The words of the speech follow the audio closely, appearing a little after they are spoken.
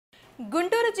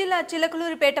గుంటూరు జిల్లా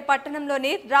చిలకలూరిపేట పట్టణంలోని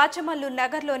రాచమల్లు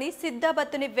నగర్లోని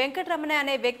సిద్ధాబత్తుని వెంకటరమణ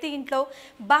అనే వ్యక్తి ఇంట్లో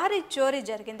భారీ చోరీ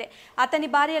జరిగింది. అతని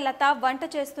భార్య లత వంట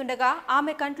చేస్తుండగా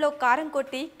ఆమె కంట్లో కారం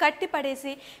కొట్టి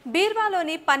కట్టిపడేసి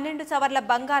బీర్వాలోని 12 సవర్ల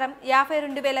బంగారం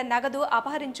 52,000 నగదు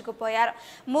అపహరించుకుపోయారు.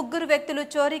 ముగ్గురు వ్యక్తులు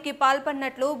చోరీకి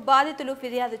పాల్పడినట్లు బాధితులు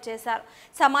ఫిర్యాదు చేశారు.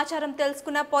 సమాచారం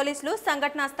తెలుసుకున్న పోలీసులు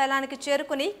సంఘటనా స్థలానికి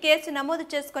చేరుకుని కేసు నమోదు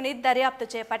చేసుకుని దర్యాప్తు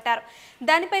చేపట్టారు.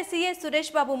 దానిపై సీఐ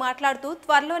సురేష్ బాబు మాట్లాడుతూ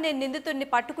త్వరలోనే నిందితుడిని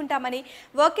పట్టుకుంటామని,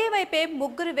 ఒకే వైపే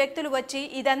ముగ్గురు వ్యక్తులు వచ్చి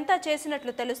ఇదంతా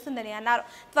చేసినట్లు తెలుస్తుందని అన్నారు.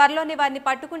 త్వరలోనే వారిని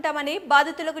పట్టుకుంటామని,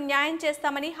 బాధితులకు న్యాయం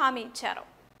చేస్తామని హామీ ఇచ్చారు.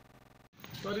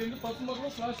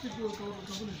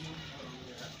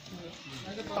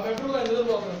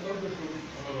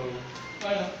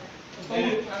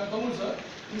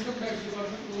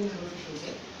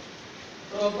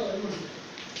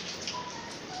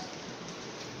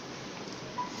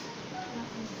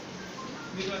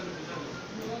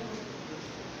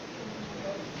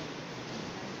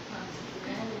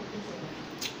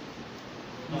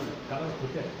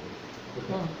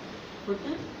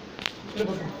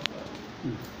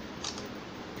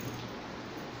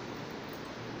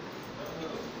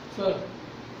 సార్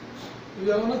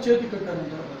ఇదేమన్నా చేతి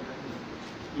కట్టారంట,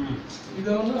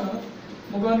 ఇదేమన్నా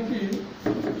ముఖానికి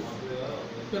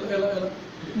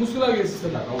ముసుగులాగా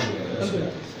వేసిస్తారు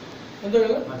అంతే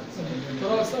కదా.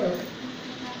 తర్వాత సార్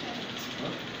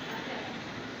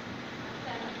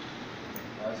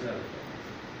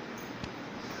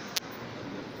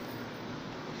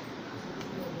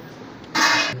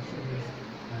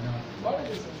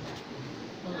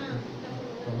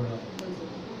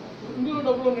ఇందులో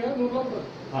డబ్బులు ఉన్నాయా? 100 లోపల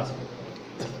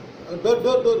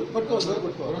డోర్ పట్టుకోవాలి సార్,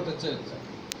 పట్టుకోవాలి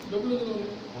డబ్బులు ఇందులో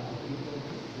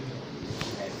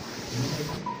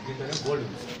గోల్డ్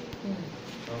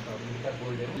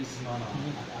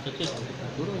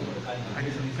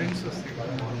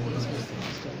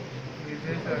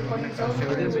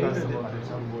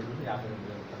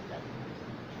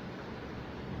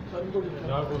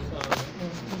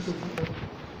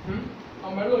ఆ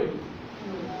మెడలో ఈ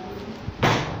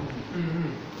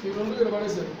 2 ఇక్కడ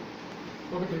పడేసారు.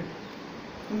 ఒకటి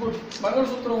ఇంకోటి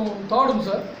మంగళసూత్రం తాడు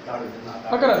సార్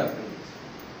అక్కడ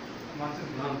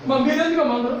మీరెందుకు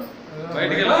అందరూ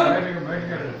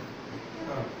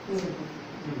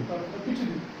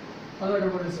పిచ్చింది అది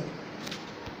అక్కడ పడేసారు.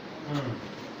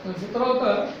 తర్వాత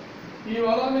ఈ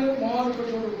వలాన్ని మొహాన్ని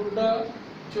పెట్టుకుని గుడ్డ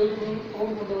చెరువులు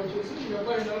తోడుకుంటూ వచ్చేసి ఈ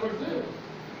అబ్బాయి నిలబడితే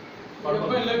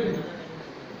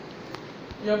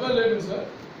ఈ అబ్బాయి లేపింది సార్.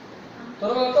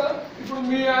 తర్వాత ఇప్పుడు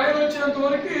మీ ఆయన వచ్చినంత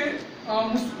వరకు ఆ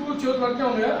ముసుగు చేతులు అట్టే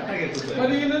ఉన్నాయా?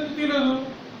 మరి ఈయన తీయలేదు.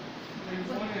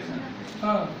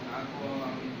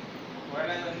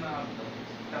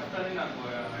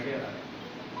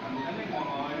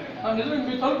 నిజమే,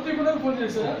 మీ తలుపు తీయకుండా ఫోన్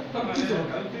చేశారా?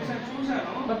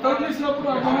 తలుపు తీసినప్పుడు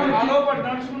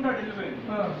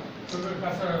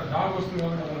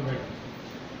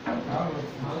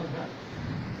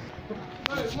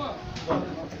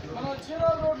మన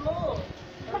చీరాల రోడ్లో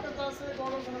ఎక్కడ దాసే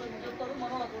గోడౌన్స్ చెప్తారు,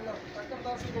 మనం అక్కడ ఉన్నాం. ఎక్కడ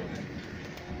దాసే గోడౌన్స్,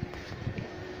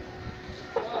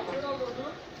 చీరాల రోడ్డు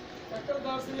ఎక్కడ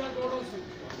దాసే గోడౌన్స్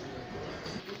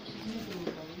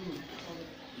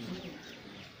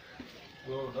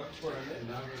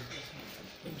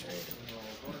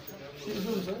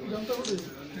ఇదంతా కూడా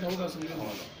అవకాశం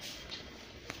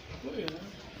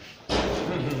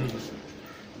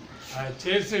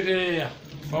చేసి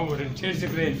బాబు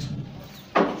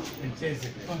చేసి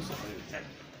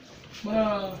మన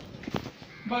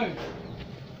బాయ్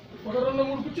ఒక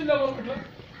 2-3 కూర్చుందా ఇట్లా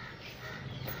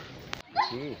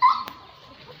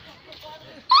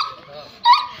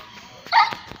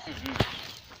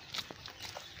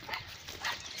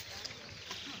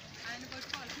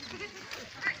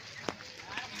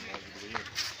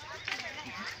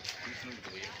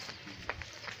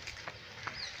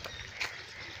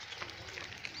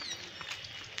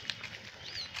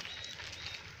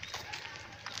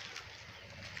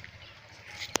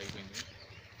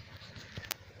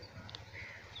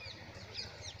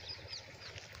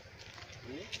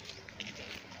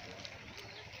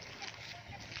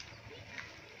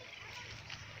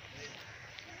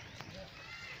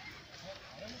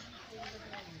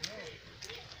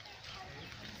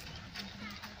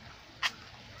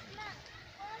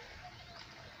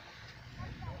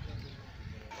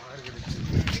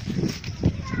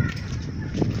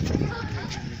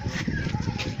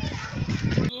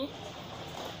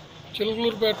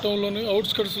చిలకలూరిపేట టౌన్లోని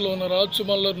అవుట్స్కట్స్లో ఉన్న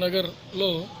రాచమల్లు నగర్లో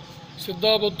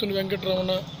సిద్ధాబత్తుని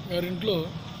వెంకటరమణ గారింట్లో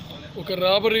ఒక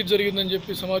రాబరీ జరిగిందని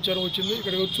చెప్పి సమాచారం వచ్చింది.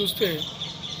 ఇక్కడికి వచ్చి చూస్తే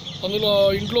అందులో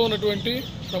ఇంట్లో ఉన్నటువంటి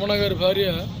రమణ గారి భార్య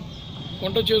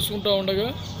వంట చేసుకుంటూ ఉండగా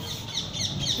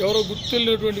ఎవరో గుర్తు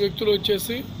తెలియనటువంటి వ్యక్తులు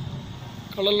వచ్చేసి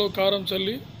కళ్ళల్లో కారం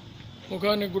చల్లి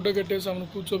ముఖాన్ని గుడ్డ కట్టేసి ఆమెను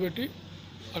కూర్చోబెట్టి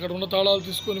అక్కడ ఉన్న తాళాలు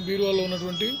తీసుకొని బీరువాలో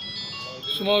ఉన్నటువంటి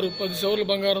సుమారు 10 సవర్ల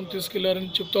బంగారం తీసుకెళ్లారని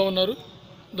చెప్తా ఉన్నారు.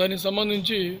 దానికి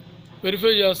సంబంధించి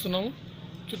వెరిఫై చేస్తున్నాము.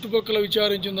 చుట్టుపక్కల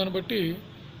విచారించిన దాన్ని బట్టి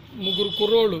 3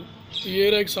 కుర్రోళ్ళు ఈ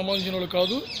ఏరియాకి సంబంధించిన వాళ్ళు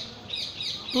కాదు,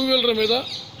 2 వీలర్ మీద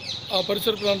ఆ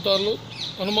పరిసర ప్రాంతాల్లో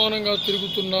అనుమానంగా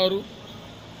తిరుగుతున్నారు.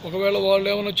 ఒకవేళ వాళ్ళు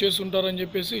ఏమైనా చేసి ఉంటారని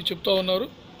చెప్పేసి చెప్తా ఉన్నారు.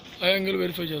 ఆ యాంగిల్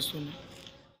వెరిఫై చేస్తున్నాం.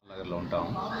 నగర్లో ఉంటాం.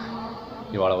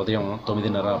 ఇవాళ ఉదయం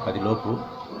 9:30-10 లోపు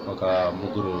ఒక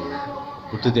 3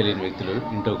 గుర్తు తెలియని వ్యక్తులు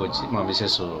ఇంట్లోకి వచ్చి మా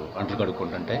మిసెస్ అంట్లు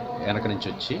కడుక్కుంటుంటే వెనక నుంచి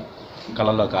వచ్చి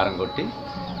కళ్ళల్లో కారం కొట్టి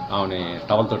ఆమెని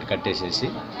టవల్తోటి కట్టేసేసి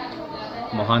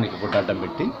మొహానికి గుడ్డ అడ్డం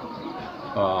పెట్టి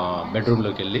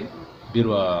బెడ్రూమ్లోకి వెళ్ళి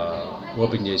బీరువా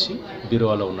ఓపెన్ చేసి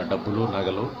బీరువాలో ఉన్న డబ్బులు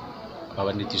నగలు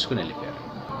అవన్నీ తీసుకుని వెళ్ళిపోయారు.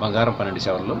 బంగారం 12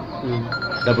 సవర్లు,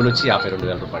 డబ్బులు వచ్చి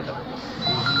 52,000 రూపాయలు డబ్బు.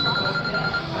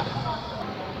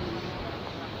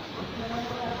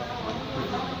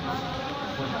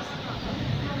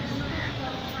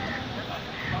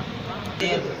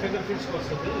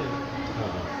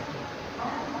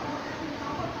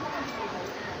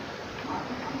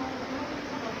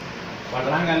 వాడు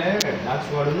రాగానే డాక్స్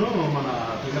వాడును మన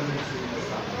ఫింగర్ ప్రింట్స్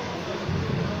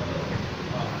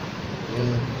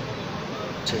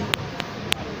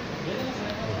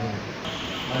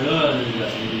వాళ్ళు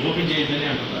ఓపెన్ చేయొద్దని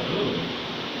అంటున్నారు.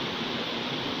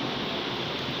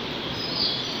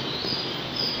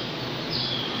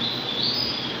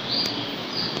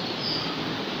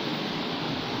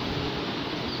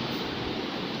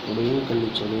 ఇప్పుడు ఏం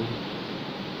కలిగించాను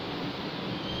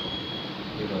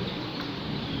ఈరోజు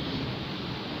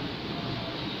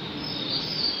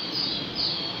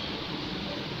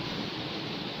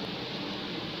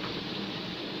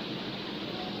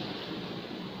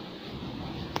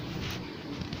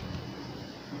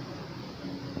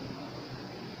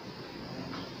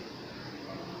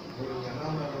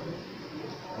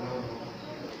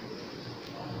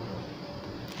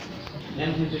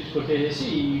నేను నుంచి కొట్టేసి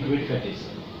ఇటు పెట్టి కట్టేసి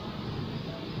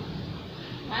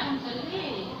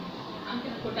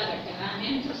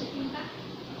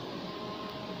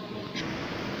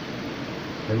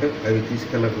అంటే అవి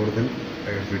తీసుకెళ్ళకూడదని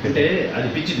అంటే అది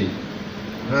పిచ్చిది,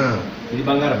 ఇది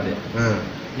బంగారందే.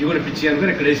 ఇవి కూడా పిచ్చి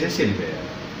అనుకుని ఇక్కడ వేసేసి వెళ్ళిపోయారు.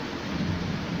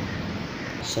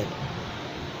 సరే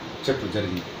చెప్పు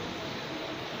జరిగింది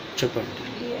చెప్పండి.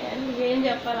 ఏం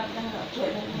చెప్పాలి అర్థం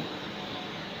కావట్లేదండి.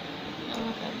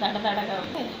 దడదడగా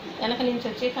ఉంటే వెనక నుంచి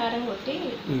వచ్చి కారం కొట్టి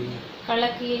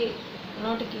కళ్ళకి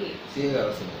నోటికి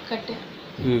కట్టారు.